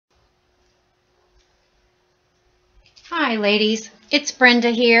Hi ladies, it's Brenda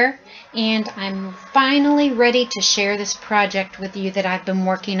here, and I'm finally ready to share this project with you that I've been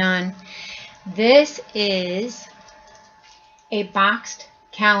working on. This is a boxed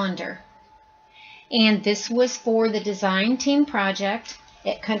calendar, and this was for the design team project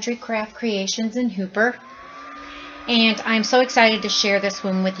at Country Craft Creations in Hooper, and I'm so excited to share this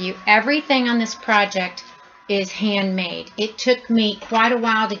one with you. Everything on this project is handmade. It took me quite a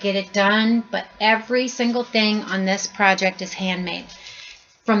while to get it done, but every single thing on this project is handmade,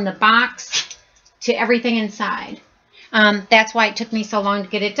 from the box to everything inside. That's why it took me so long to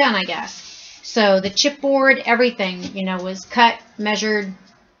get it done, I guess. So the chipboard, everything, was cut, measured,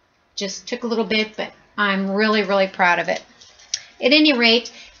 just took a little bit, but I'm really, really proud of it. At any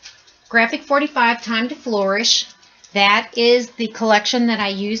rate, Graphic 45 Time to Flourish. That is the collection that I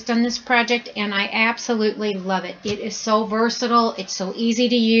used on this project, and I absolutely love it. It is so versatile. It's so easy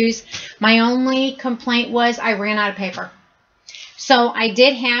to use. My only complaint was I ran out of paper. So I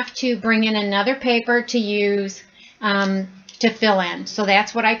did have to bring in another paper to use to fill in. So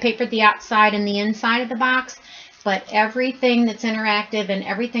that's what I papered the outside and the inside of the box. But everything that's interactive and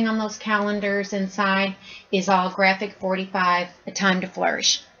everything on those calendars inside is all Graphic 45, A Time to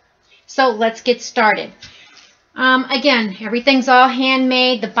Flourish. So let's get started. Again, everything's all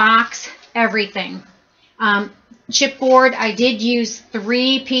handmade, the box, everything. Chipboard, I did use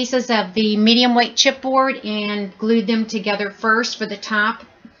 3 pieces of the medium weight chipboard and glued them together first for the top,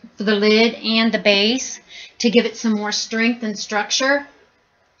 for the lid and the base to give it some more strength and structure.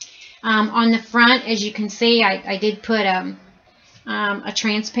 On the front, as you can see, I did put a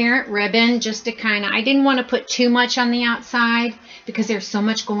transparent ribbon just to I didn't want to put too much on the outside because there's so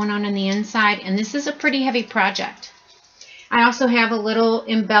much going on the inside, and this is a pretty heavy project. I also have a little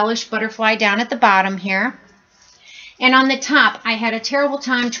embellished butterfly down at the bottom here. And on the top, I had a terrible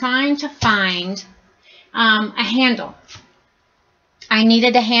time trying to find a handle. I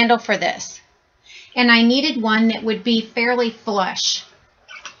needed a handle for this, and I needed one that would be fairly flush.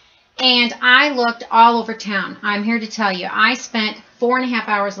 And I looked all over town. I'm here to tell you, I spent 4.5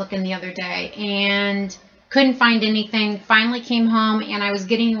 hours looking the other day and couldn't find anything. Finally came home and I was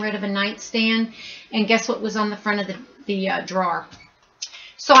getting rid of a nightstand, and guess what was on the front of the drawer?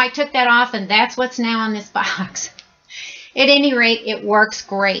 So I took that off, and that's what's now on this box. At any rate, it works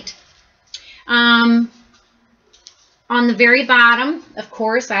great. On the very bottom, of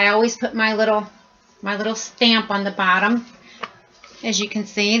course, I always put my little stamp on the bottom. As you can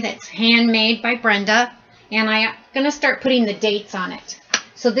see, that's handmade by Brenda, and I'm going to start putting the dates on it.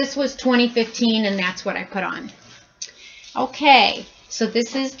 So this was 2015, and that's what I put on. Okay, so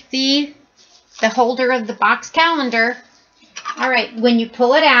this is the holder of the box calendar. All right, when you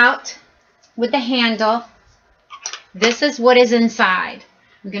pull it out with the handle, this is what is inside.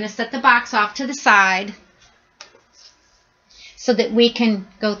 I'm going to set the box off to the side so that we can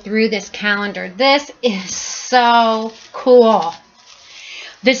go through this calendar. This is so cool.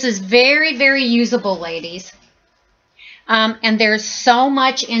 This is very, very usable, ladies. And there's so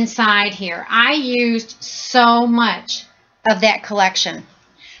much inside here. I used so much of that collection.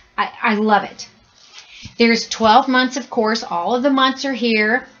 I love it. There's 12 months, of course. All of the months are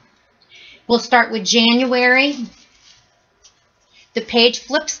here. We'll start with January. The page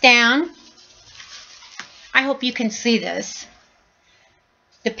flips down. I hope you can see this.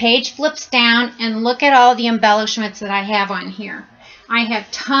 The page flips down, and look at all the embellishments that I have on here. I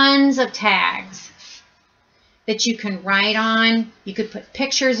have tons of tags that you can write on. You could put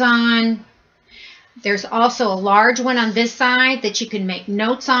pictures on. There's also a large one on this side that you can make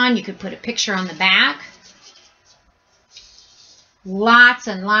notes on. You could put a picture on the back. Lots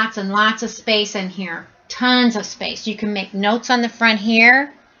and lots and lots of space in here. Tons of space. You can make notes on the front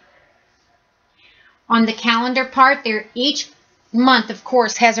here. On the calendar part, each month, of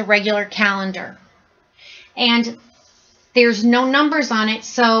course, has a regular calendar. And there's no numbers on it,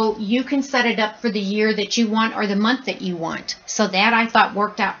 so you can set it up for the year that you want or the month that you want. So that, I thought,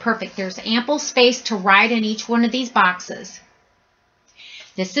 worked out perfect. There's ample space to write in each one of these boxes.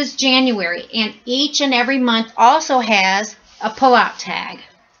 This is January, and each and every month also has a pull-out tag.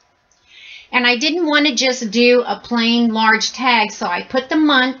 And I didn't want to just do a plain large tag, so I put the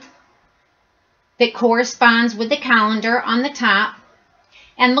month that corresponds with the calendar on the top.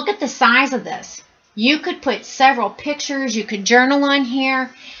 And look at the size of this. You could put several pictures, you could journal on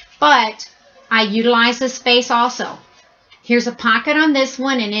here, but I utilize this space also. Here's a pocket on this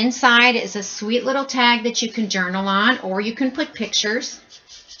one, and inside is a sweet little tag that you can journal on, or you can put pictures.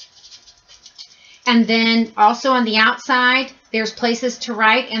 And then also on the outside, there's places to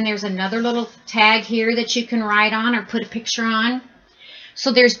write, and there's another little tag here that you can write on or put a picture on.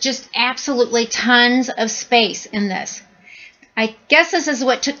 So there's just absolutely tons of space in this. I guess this is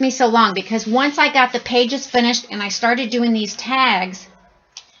what took me so long, because once I got the pages finished and I started doing these tags,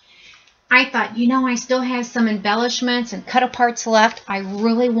 I thought, you know, I still have some embellishments and cut aparts left. I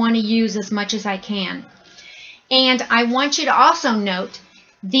really want to use as much as I can. And I want you to also note,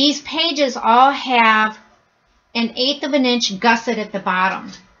 these pages all have an 1/8 of an inch gusset at the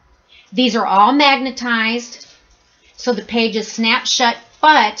bottom. These are all magnetized, so the pages snap shut,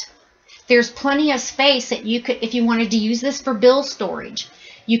 but there's plenty of space that you could, if you wanted to use this for bill storage,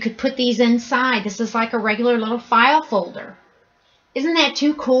 you could put these inside. This is like a regular little file folder. Isn't that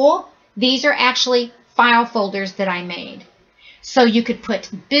too cool? These are actually file folders that I made. So you could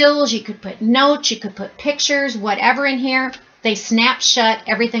put bills, you could put notes, you could put pictures, whatever in here. They snap shut,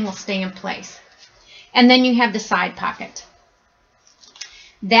 everything will stay in place. And then you have the side pocket.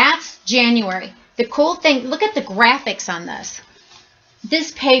 That's January. The cool thing, look at the graphics on this.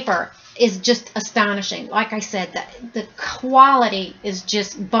 This paper is just astonishing. Like I said, the quality is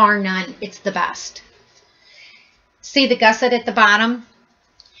just bar none. It's the best. See the gusset at the bottom?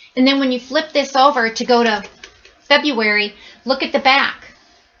 And then when you flip this over to go to February, look at the back.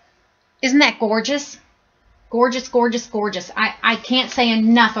 Isn't that gorgeous? Gorgeous, gorgeous, gorgeous. I can't say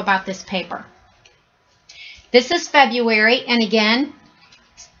enough about this paper. This is February, and again,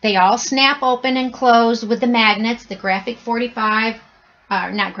 they all snap open and close with the magnets, the Graphic 45,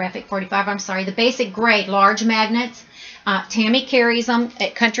 not Graphic 45, I'm sorry, the basic grade large magnets. Tammy carries them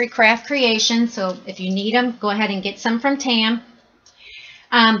at Country Craft Creations, so if you need them, go ahead and get some from Tam.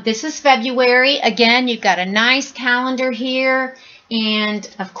 This is February. Again, you've got a nice calendar here, and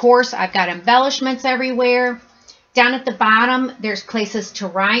of course, I've got embellishments everywhere. Down at the bottom, there's places to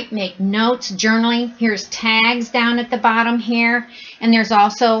write, make notes, journaling. Here's tags down at the bottom here, and there's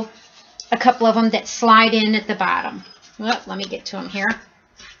also a couple of them that slide in at the bottom. Well, let me get to them here.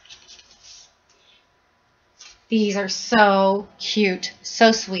 These are so cute,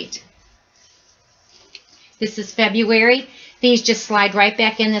 so sweet. This is February. These just slide right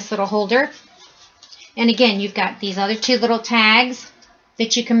back in this little holder. And again, you've got these other two little tags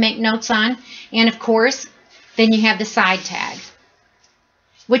that you can make notes on. And of course, then you have the side tag,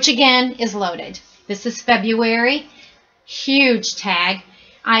 which again is loaded. This is February. Huge tag.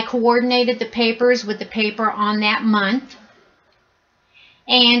 I coordinated the papers with the paper on that month.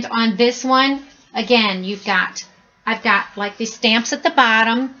 And on this one, again, I've got like these stamps at the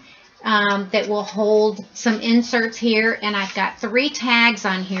bottom that will hold some inserts here, and I've got 3 tags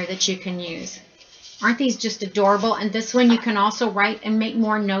on here that you can use. Aren't these just adorable? And this one you can also write and make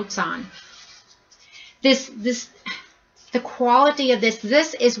more notes on. The quality of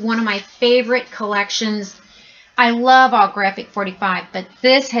this is one of my favorite collections. I love all Graphic 45, but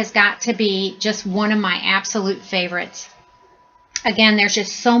this has got to be just one of my absolute favorites. Again, there's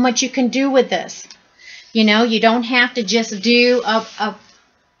just so much you can do with this. You know, you don't have to just do a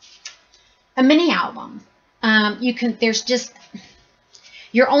mini album.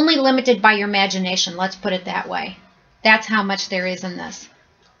 You're only limited by your imagination, let's put it that way. That's how much there is in this.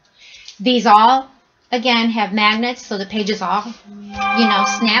 These all, again, have magnets, so the pages all, you know,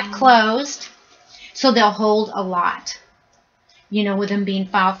 snap closed, so they'll hold a lot, you know, with them being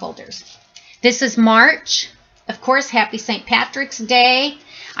file folders. This is March. Of course, Happy St. Patrick's Day.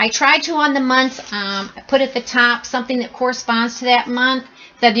 I tried to on the months. I put at the top something that corresponds to that month.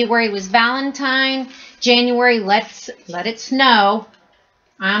 February was Valentine. January, let it snow.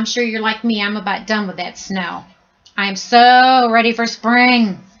 I'm sure you're like me. I'm about done with that snow. I'm so ready for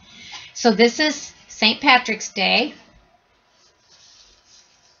spring. So this is St. Patrick's Day.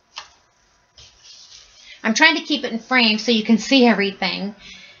 I'm trying to keep it in frame so you can see everything.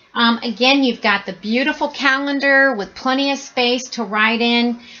 Again, you've got the beautiful calendar with plenty of space to write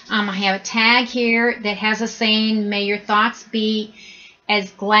in. I have a tag here that has a saying, may your thoughts be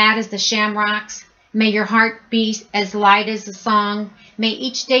as glad as the shamrocks. May your heart be as light as the song. May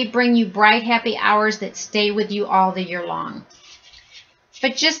each day bring you bright, happy hours that stay with you all the year long.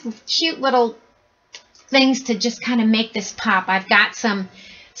 But just cute little things to just kind of make this pop. I've got some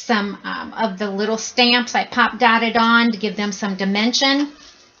of the little stamps I pop dotted on to give them some dimension.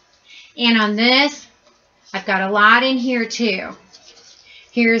 And on this, I've got a lot in here too.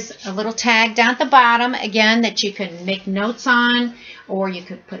 Here's a little tag down at the bottom, again, that you can make notes on, or you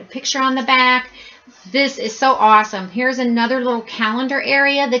could put a picture on the back. This is so awesome. Here's another little calendar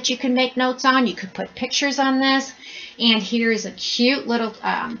area that you can make notes on. You could put pictures on this. And here's a cute little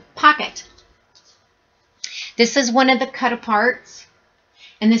pocket. This is one of the cut aparts.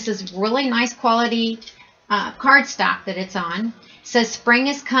 And this is really nice quality cardstock that it's on. It says spring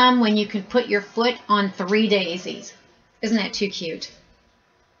has come when you can put your foot on 3 daisies. Isn't that too cute?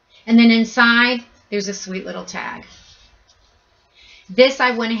 And then inside, there's a sweet little tag. This,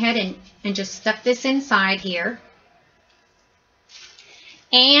 I went ahead and just stuck this inside here.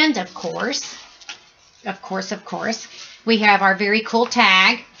 And of course, we have our very cool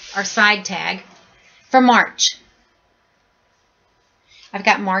tag, our side tag for March. I've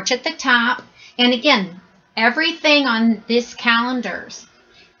got March at the top. And again, everything on this calendars,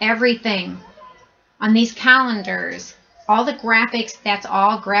 everything on these calendars, all the graphics, that's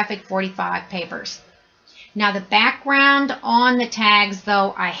all Graphic 45 papers. Now the background on the tags,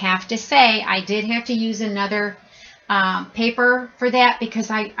 though, I have to say, I did have to use another paper for that because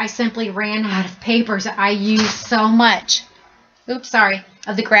I simply ran out of papers. I used so much. Oops, sorry.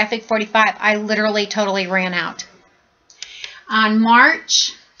 Of the Graphic 45, I literally totally ran out. On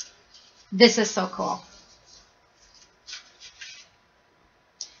March, this is so cool.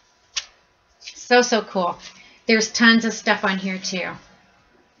 So cool. There's tons of stuff on here too.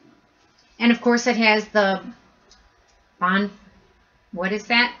 And of course it has the bond, what is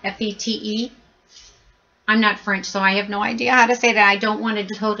that? F-E-T-E. I'm not French, so I have no idea how to say that. I don't want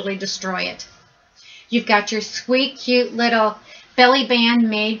to totally destroy it. You've got your sweet, cute little belly band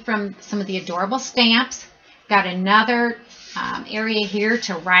made from some of the adorable stamps. Got another area here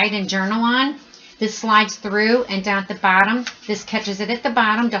to write and journal on. This slides through, and down at the bottom, this catches it at the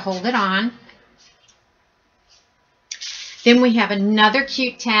bottom to hold it on. Then we have another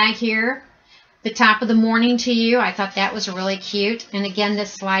cute tag here. The top of the morning to you. I thought that was really cute. And again,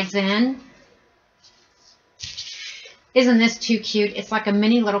 this slides in. Isn't this too cute? It's like a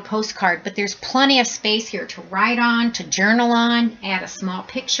mini little postcard, but there's plenty of space here to write on, to journal on, add a small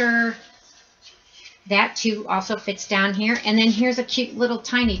picture. That too also fits down here. And then here's a cute little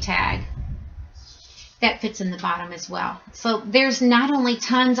tiny tag. That fits in the bottom as well. So there's not only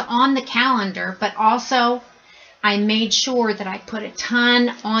tons on the calendar, but also I made sure that I put a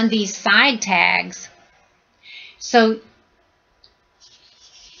ton on these side tags. So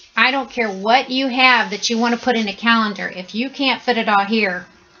I don't care what you have that you want to put in a calendar. If you can't fit it all here,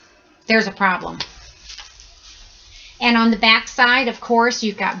 there's a problem. And on the back side, of course,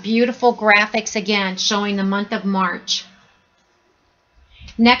 you've got beautiful graphics again showing the month of March.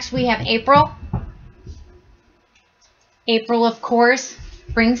 Next we have April. April, of course,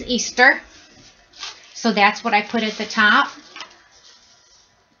 brings Easter. So that's what I put at the top.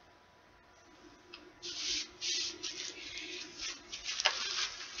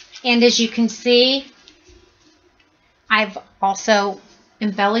 And as you can see, I've also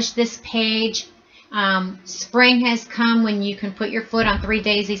embellished this page. Spring has come when you can put your foot on 3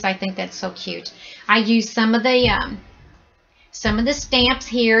 daisies. I think that's so cute. I used some of the stamps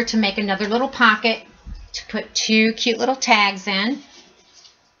here to make another little pocket to put 2 cute little tags in.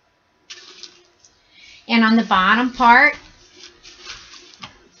 And on the bottom part,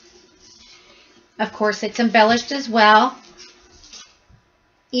 of course, it's embellished as well.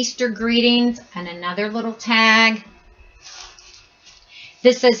 Easter greetings and another little tag.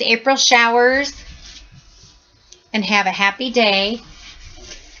 This says April showers and have a happy day.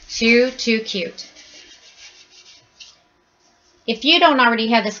 Too cute. If you don't already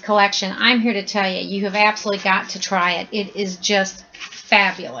have this collection, I'm here to tell you, you have absolutely got to try it. It is just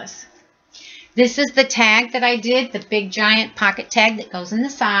fabulous. This is the tag that I did, the big giant pocket tag that goes in the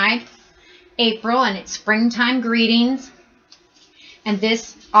side. April, and it's springtime greetings. And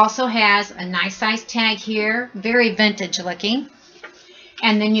this also has a nice size tag here, very vintage looking.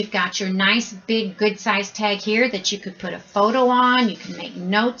 And then you've got your nice big good size tag here that you could put a photo on, you can make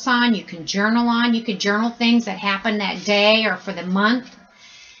notes on, you can journal on, you could journal things that happened that day or for the month.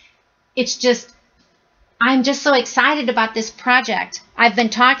 It's just, I'm just so excited about this project. I've been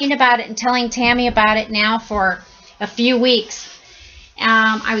talking about it and telling Tammy about it now for a few weeks.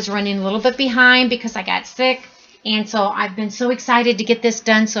 I was running a little bit behind because I got sick. And so I've been so excited to get this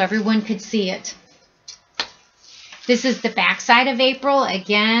done so everyone could see it. This is the back side of April.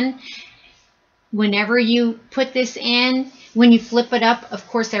 Again, whenever you put this in, when you flip it up, of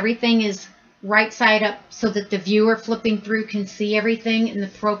course, everything is right side up so that the viewer flipping through can see everything in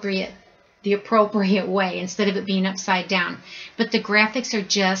the appropriate way instead of it being upside down. But the graphics are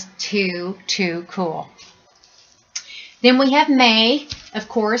just too cool. Then we have May. Of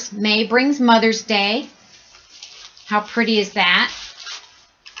course, May brings Mother's Day. How pretty is that?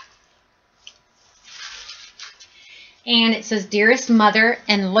 And it says, Dearest Mother,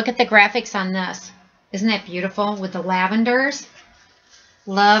 and look at the graphics on this. Isn't that beautiful with the lavenders?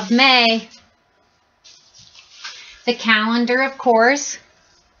 Love, May. The calendar, of course.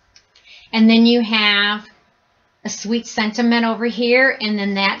 And then you have a sweet sentiment over here, and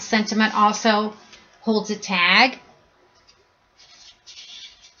then that sentiment also holds a tag.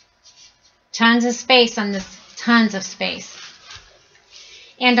 Tons of space on this, tons of space.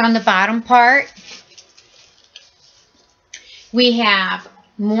 And on the bottom part, we have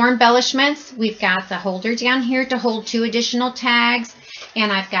more embellishments. We've got the holder down here to hold 2 additional tags,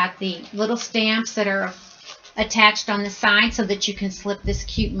 and I've got the little stamps that are attached on the side so that you can slip this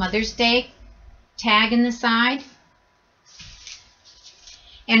cute Mother's Day tag in the side.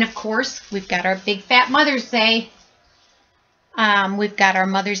 And of course, we've got our big fat Mother's Day. We've got our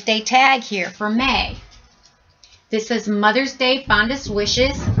Mother's Day tag here for May. This says Mother's Day Fondest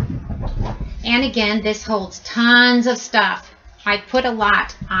Wishes. And again, this holds tons of stuff. I put a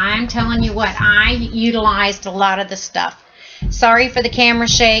lot. I'm telling you what, I utilized a lot of the stuff. Sorry for the camera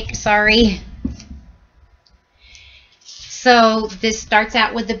shake. Sorry. So this starts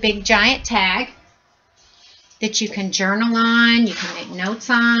out with the big giant tag that you can journal on, you can make notes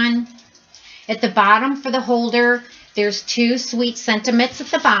on. At the bottom for the holder, there's 2 sweet sentiments at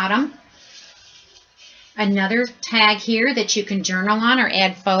the bottom. Another tag here that you can journal on or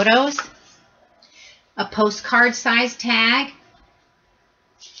add photos. A postcard size tag.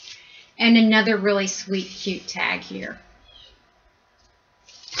 And another really sweet, cute tag here.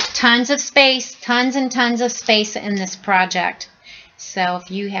 Tons of space, tons and tons of space in this project. So if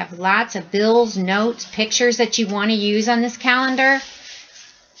you have lots of bills, notes, pictures that you want to use on this calendar,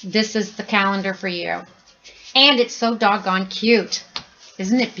 this is the calendar for you. And it's so doggone cute.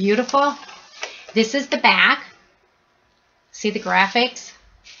 Isn't it beautiful? This is the back. See the graphics?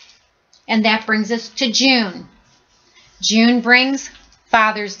 And that brings us to June. June brings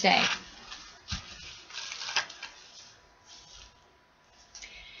Father's Day.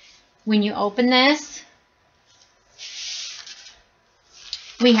 When you open this,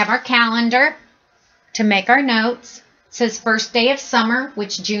 we have our calendar to make our notes. It says first day of summer,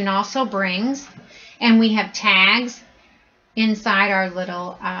 which June also brings. And we have tags inside our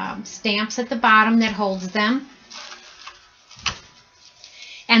little stamps at the bottom that holds them.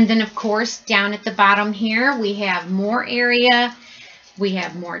 And then, of course, down at the bottom here, we have more area. We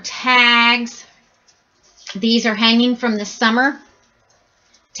have more tags. These are hanging from the summer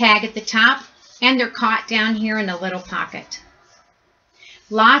tag at the top, and they're caught down here in a little pocket.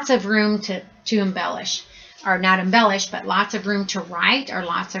 Lots of room to embellish, or not embellish, but lots of room to write, or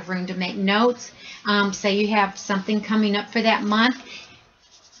lots of room to make notes. Say you have something coming up for that month.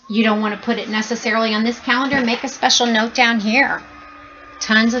 You don't want to put it necessarily on this calendar. Make a special note down here.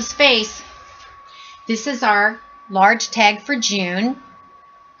 Tons of space. This is our large tag for June.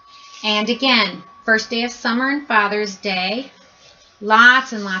 And again, first day of summer and Father's Day.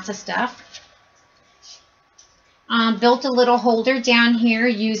 Lots and lots of stuff. Built a little holder down here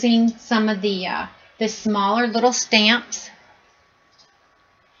using some of the smaller little stamps.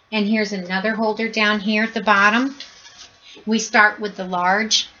 And here's another holder down here at the bottom. We start with the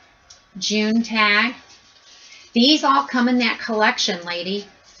large June tag. These all come in that collection, lady.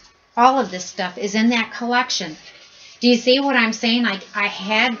 All of this stuff is in that collection. Do you see what I'm saying? I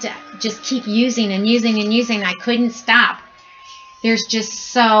had to just keep using and using and using. I couldn't stop. There's just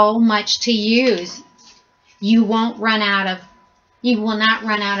so much to use. You won't run out of, you will not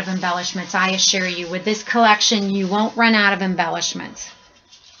run out of embellishments, I assure you. With this collection, you won't run out of embellishments.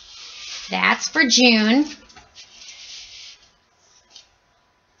 That's for June.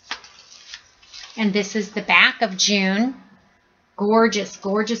 And this is the back of June. Gorgeous,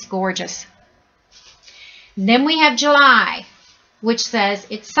 gorgeous, gorgeous. Then we have July, which says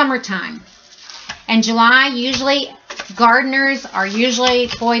it's summertime. And July, usually, gardeners are usually,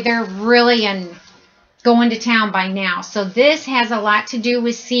 boy, they're really going to town by now. So this has a lot to do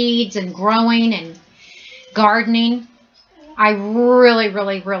with seeds and growing and gardening. I really,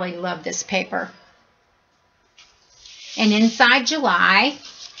 really, really love this paper. And inside July,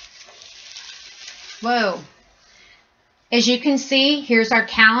 whoa, as you can see, here's our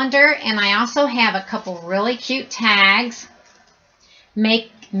calendar, and I also have a couple really cute tags.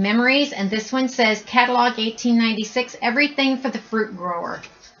 Make memories, and this one says Catalog 1896, everything for the fruit grower.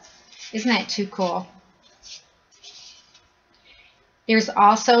 Isn't that too cool? There's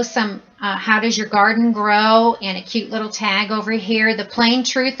also some how does your garden grow, and a cute little tag over here, the plain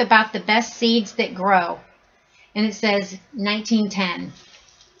truth about the best seeds that grow. And it says 1910.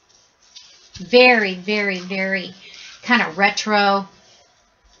 Very, very, very kind of retro.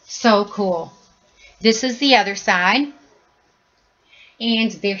 So cool. This is the other side.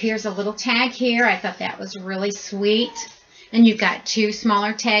 And here's a little tag here. I thought that was really sweet. And you've got two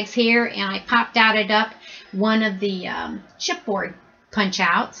smaller tags here. And I popped out one of the chipboard punch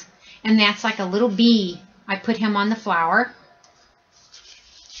outs. And that's like a little bee. I put him on the flower.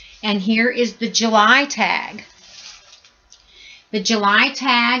 And here is the July tag. The July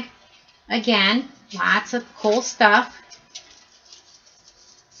tag, Again, lots of cool stuff.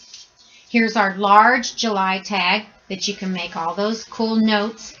 Here's our large July tag that you can make all those cool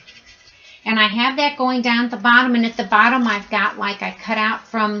notes. And I have that going down at the bottom, and at the bottom I've got, like I cut out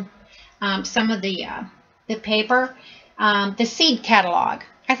from some of the paper, the seed catalog.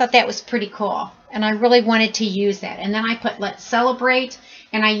 I thought that was pretty cool, and I really wanted to use that. And then I put Let's Celebrate,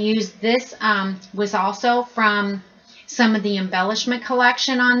 and I used this, was also from some of the embellishment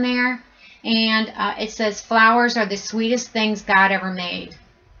collection on there. And it says, flowers are the sweetest things God ever made.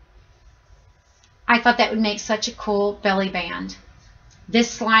 I thought that would make such a cool belly band. This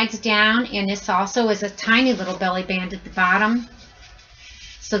slides down, and this also is a tiny little belly band at the bottom,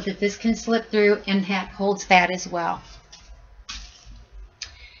 so that this can slip through, and that holds that as well.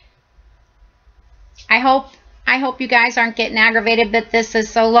 I hope you guys aren't getting aggravated that this is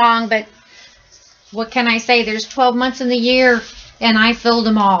so long, but what can I say? There's 12 months in the year, and I filled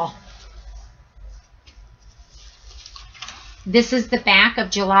them all. This is the back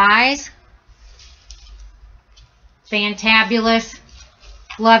of July's. Fantabulous.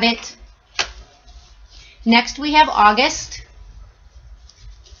 Love it. Next we have August.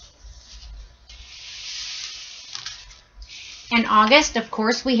 In August, of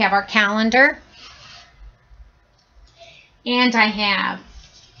course, we have our calendar. And I have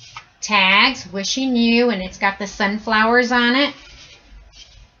tags, wishing you, and it's got the sunflowers on it.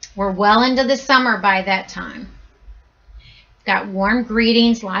 We're well into the summer by that time. Got warm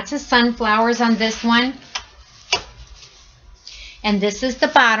greetings, lots of sunflowers on this one. And this is the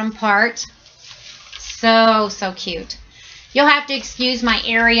bottom part. So cute. You'll have to excuse my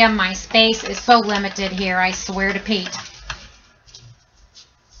area. My space is so limited here, I swear to Pete.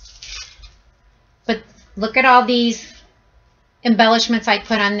 But look at all these embellishments I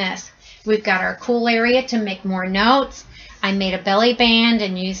put on this. We've got our cool area to make more notes. I made a belly band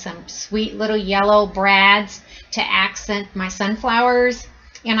and used some sweet little yellow brads to accent my sunflowers.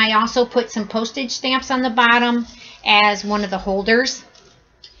 And I also put some postage stamps on the bottom as one of the holders.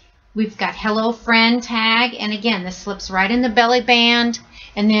 We've got Hello Friend tag, and again, this slips right in the belly band.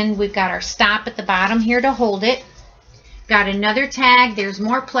 And then we've got our stop at the bottom here to hold it. Got another tag. There's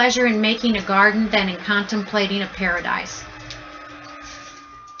more pleasure in making a garden than in contemplating a paradise.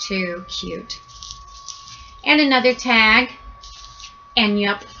 Too cute. And another tag. And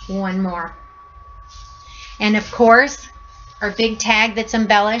yep, one more. And of course, our big tag that's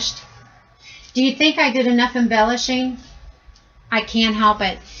embellished. Do you think I did enough embellishing? I can't help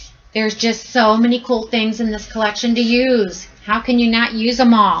it. There's just so many cool things in this collection to use. How can you not use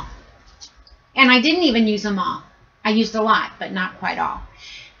them all? And I didn't even use them all. I used a lot, but not quite all.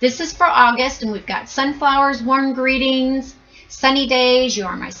 This is for August, and we've got sunflowers, warm greetings, sunny days, you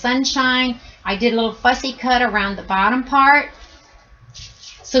are my sunshine. I did a little fussy cut around the bottom part.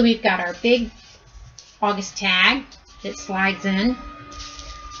 So we've got our big August tag that slides in.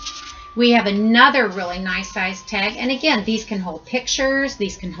 We have another really nice size tag, and again, these can hold pictures,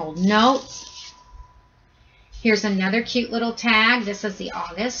 these can hold notes. Here's another cute little tag. This is the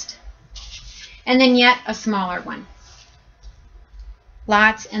August. And then yet a smaller one.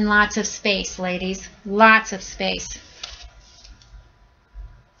 Lots and lots of space, ladies. Lots of space.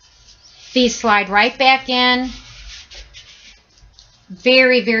 These slide right back in.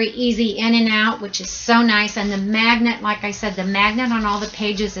 Very, very easy in and out, which is so nice. And the magnet, like I said, the magnet on all the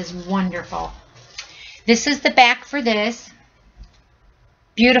pages is wonderful. This is the back for this.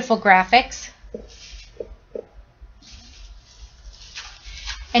 Beautiful graphics.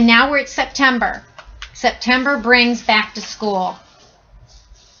 And now we're at September. September brings back to school.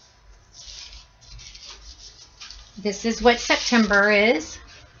 This is what September is.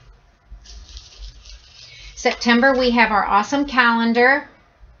 September, we have our awesome calendar.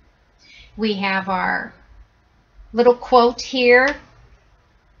 We have our little quote here.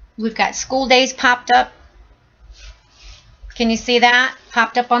 We've got school days popped up. Can you see that?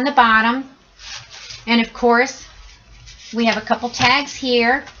 Popped up on the bottom. And of course, we have a couple tags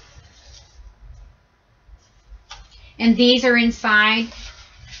here. And these are inside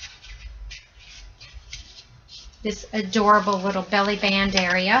this adorable little belly band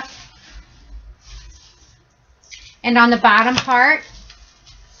area. And on the bottom part,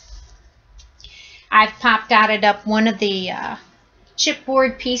 I've popped out up one of the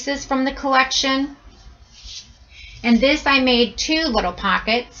chipboard pieces from the collection. And this I made two little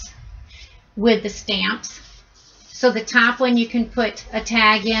pockets with the stamps. So the top one you can put a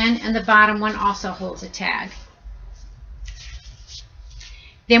tag in, and the bottom one also holds a tag.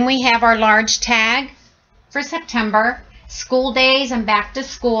 Then we have our large tag for September, school days and back to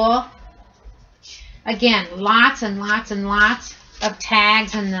school. Again, lots and lots and lots of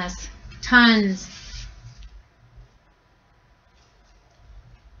tags in this. Tons.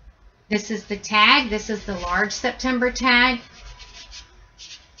 This is the tag. This is the large September tag.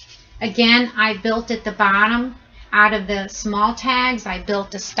 Again, I built at the bottom out of the small tags. I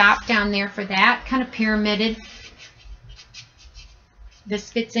built a stop down there for that, kind of pyramided.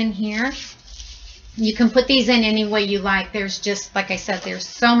 This fits in here. You can put these in any way you like. There's just, like I said, there's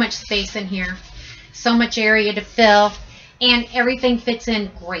so much space in here, so much area to fill, and everything fits in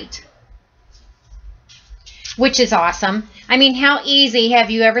great, which is awesome. I mean, how easy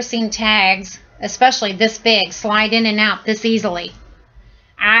have you ever seen tags, especially this big, slide in and out this easily?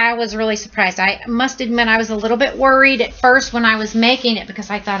 I was really surprised. I must admit I was a little bit worried at first when I was making it, because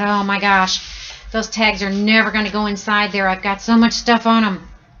I thought, oh my gosh, those tags are never going to go inside there. I've got so much stuff on them.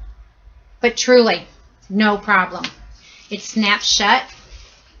 But truly, no problem. It snaps shut.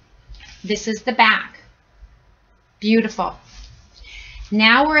 This is the back. Beautiful.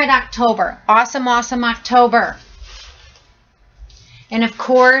 Now we're at October. Awesome, awesome October. And of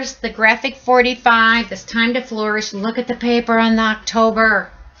course, the Graphic 45, this Time to Flourish. Look at the paper on the October.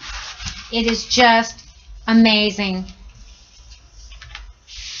 It is just amazing.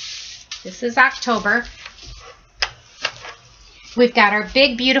 This is October. We've got our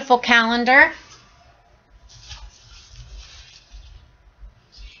big, beautiful calendar.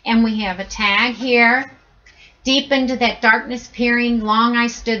 And we have a tag here. Deep into that darkness peering, long I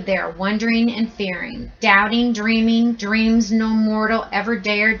stood there, wondering and fearing, doubting, dreaming, dreams no mortal ever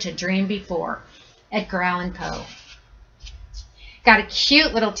dared to dream before. Edgar Allan Poe. Got a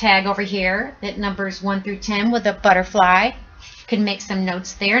cute little tag over here that numbers 1 through 10 with a butterfly. Can make some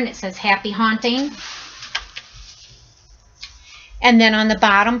notes there, and it says Happy Haunting. And then on the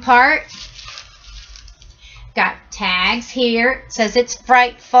bottom part, got tags here. It says It's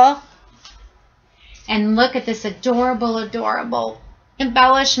Frightful. And look at this adorable, adorable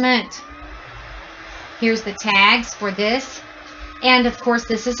embellishment. Here's the tags for this. And of course,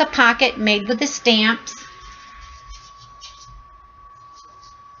 this is a pocket made with the stamps.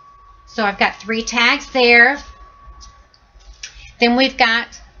 So I've got 3 tags there. Then we've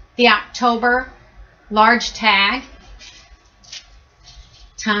got the October large tag.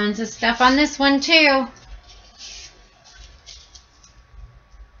 Tons of stuff on this one too.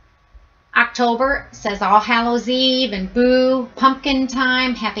 October says All Hallows Eve and Boo, Pumpkin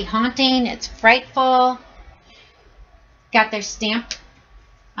Time, Happy Haunting, It's Frightful. Got their stamp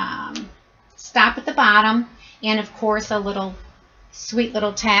stop at the bottom, and of course a little sweet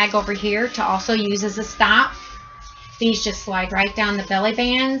little tag over here to also use as a stop. These just slide right down the belly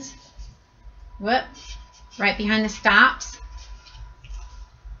bands. Whoop, right behind the stops.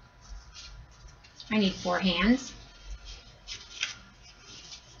 I need 4 hands.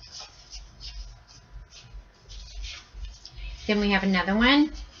 Then we have another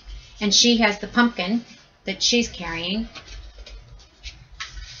one, and she has the pumpkin that she's carrying.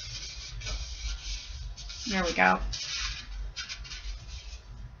 There we go.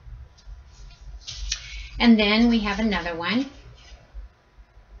 And then we have another one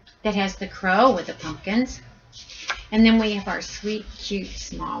that has the crow with the pumpkins. And then we have our sweet, cute,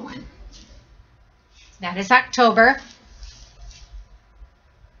 small one. That is October.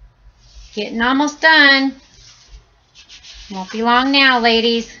 Getting almost done. Won't be long now,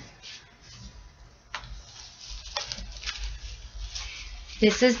 ladies.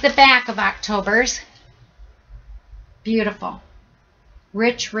 This is the back of October's. Beautiful.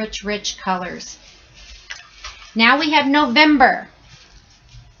 Rich, rich, rich colors. Now we have November.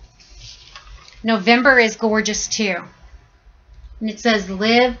 November is gorgeous too. And it says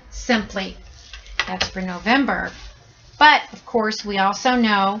Live Simply. That's for November. But, of course, we also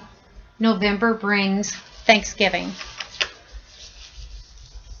know November brings Thanksgiving.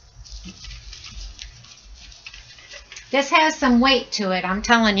 This has some weight to it, I'm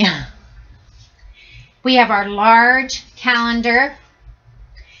telling you. We have our large calendar,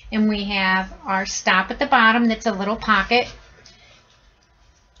 and we have our stop at the bottom that's a little pocket.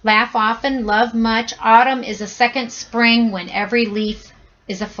 Laugh often, love much. Autumn is a second spring when every leaf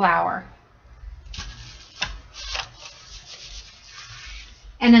is a flower.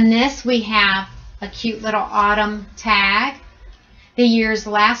 And in this we have a cute little autumn tag. The year's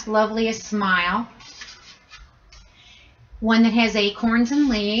last loveliest smile. One that has acorns and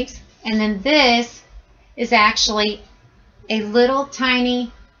leaves. And then this is actually a little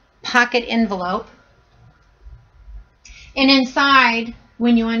tiny pocket envelope. And inside,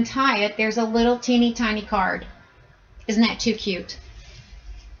 when you untie it, there's a little teeny tiny card. Isn't that too cute?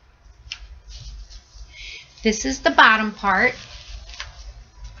 This is the bottom part.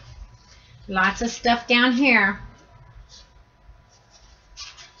 Lots of stuff down here.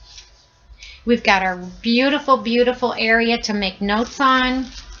 We've got our beautiful, beautiful area to make notes on.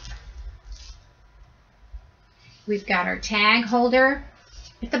 We've got our tag holder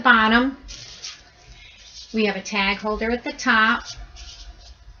at the bottom. We have a tag holder at the top.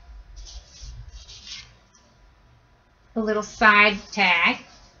 A little side tag.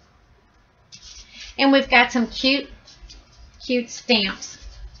 And we've got some cute stamps.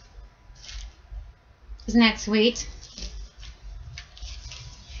 Isn't that sweet?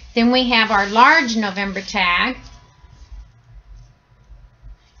 Then we have our large November tag.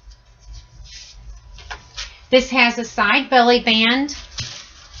 This has a side belly band,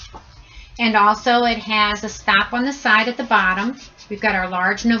 and also it has a stop on the side at the bottom. We've got our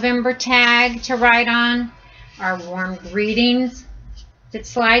large November tag to write on, our warm greetings that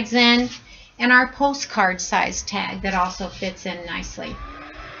slides in, and our postcard size tag that also fits in nicely.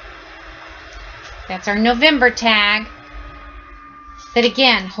 That's our November tag that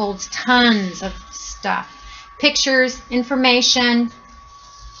again holds tons of stuff, pictures, information,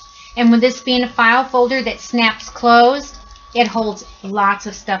 and with this being a file folder that snaps closed, it holds lots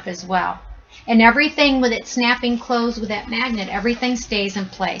of stuff as well. And everything with it snapping closed with that magnet, everything stays in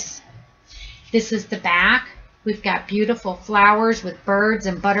place. This is the back. We've got beautiful flowers with birds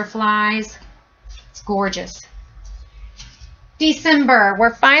and butterflies. It's gorgeous. December.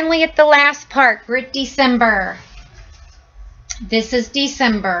 We're finally at the last part. We're at December. This is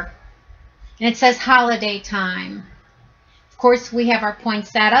December. And it says holiday time. Of course, we have our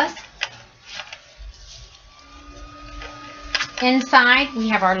poinsettias. Inside, we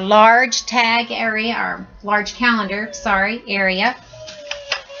have our large tag area, our large calendar, area.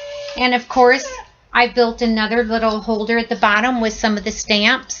 And of course, I built another little holder at the bottom with some of the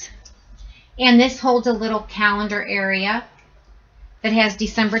stamps. And this holds a little calendar area that has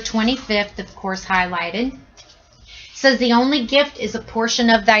December 25th, of course, highlighted. It says the only gift is a portion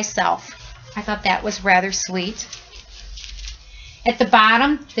of thyself. I thought that was rather sweet. At the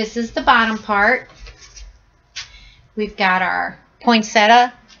bottom, this is the bottom part. We've got our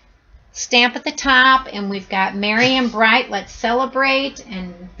poinsettia stamp at the top, and we've got Merry and Bright, Let's Celebrate,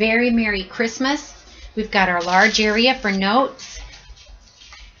 and Very Merry Christmas. We've got our large area for notes.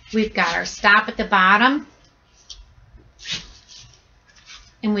 We've got our stop at the bottom.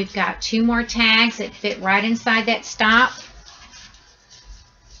 And we've got two more tags that fit right inside that stop.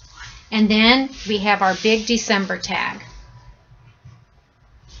 And then we have our big December tag.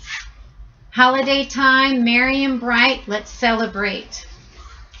 Holiday time, merry and bright, let's celebrate.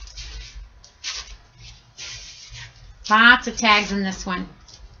 Lots of tags in this one.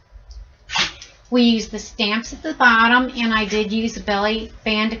 We use the stamps at the bottom, and I did use a belly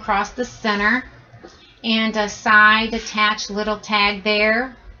band across the center and a side attached little tag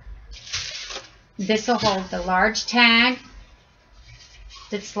there. This will hold the large tag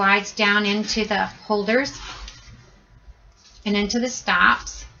that slides down into the holders and into the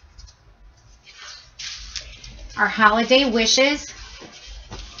stops. Our holiday wishes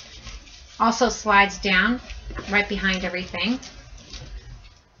also slides down right behind everything.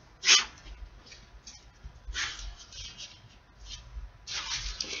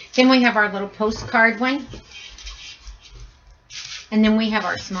 Then we have our little postcard one. And then we have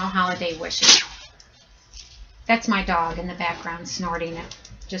our small holiday wishes. That's my dog in the background snorting it,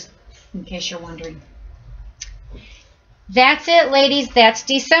 just in case you're wondering. That's it, ladies. That's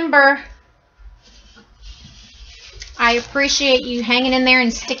December. I appreciate you hanging in there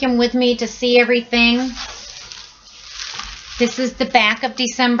and sticking with me to see everything. This is the back of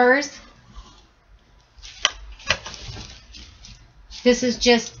December's. This is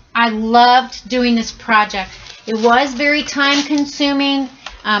just, I loved doing this project. It was very time consuming.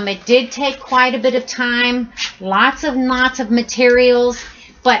 It did take quite a bit of time, lots of materials,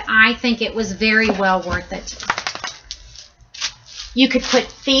 but I think it was very well worth it. You could put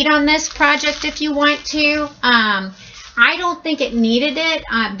feet on this project if you want to. I don't think it needed it.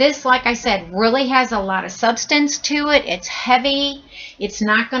 This, like I said, really has a lot of substance to it. It's heavy. It's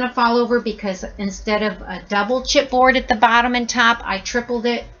not going to fall over because instead of a double chipboard at the bottom and top, I tripled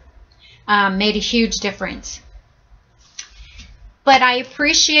it. Made a huge difference. But I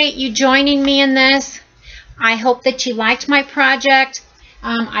appreciate you joining me in this. I hope that you liked my project.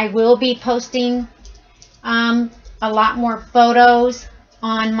 I will be posting a lot more photos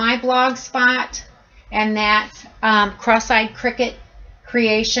on my blog spot, and that's cross-eyed cricket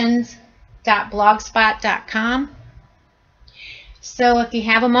creations.blogspot.com. So if you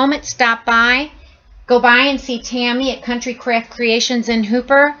have a moment, stop by. Go by and see Tammy at Country Craft Creations in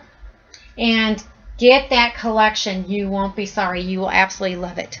Hooper and get that collection. You won't be sorry. You will absolutely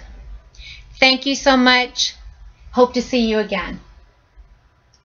love it. Thank you so much. Hope to see you again.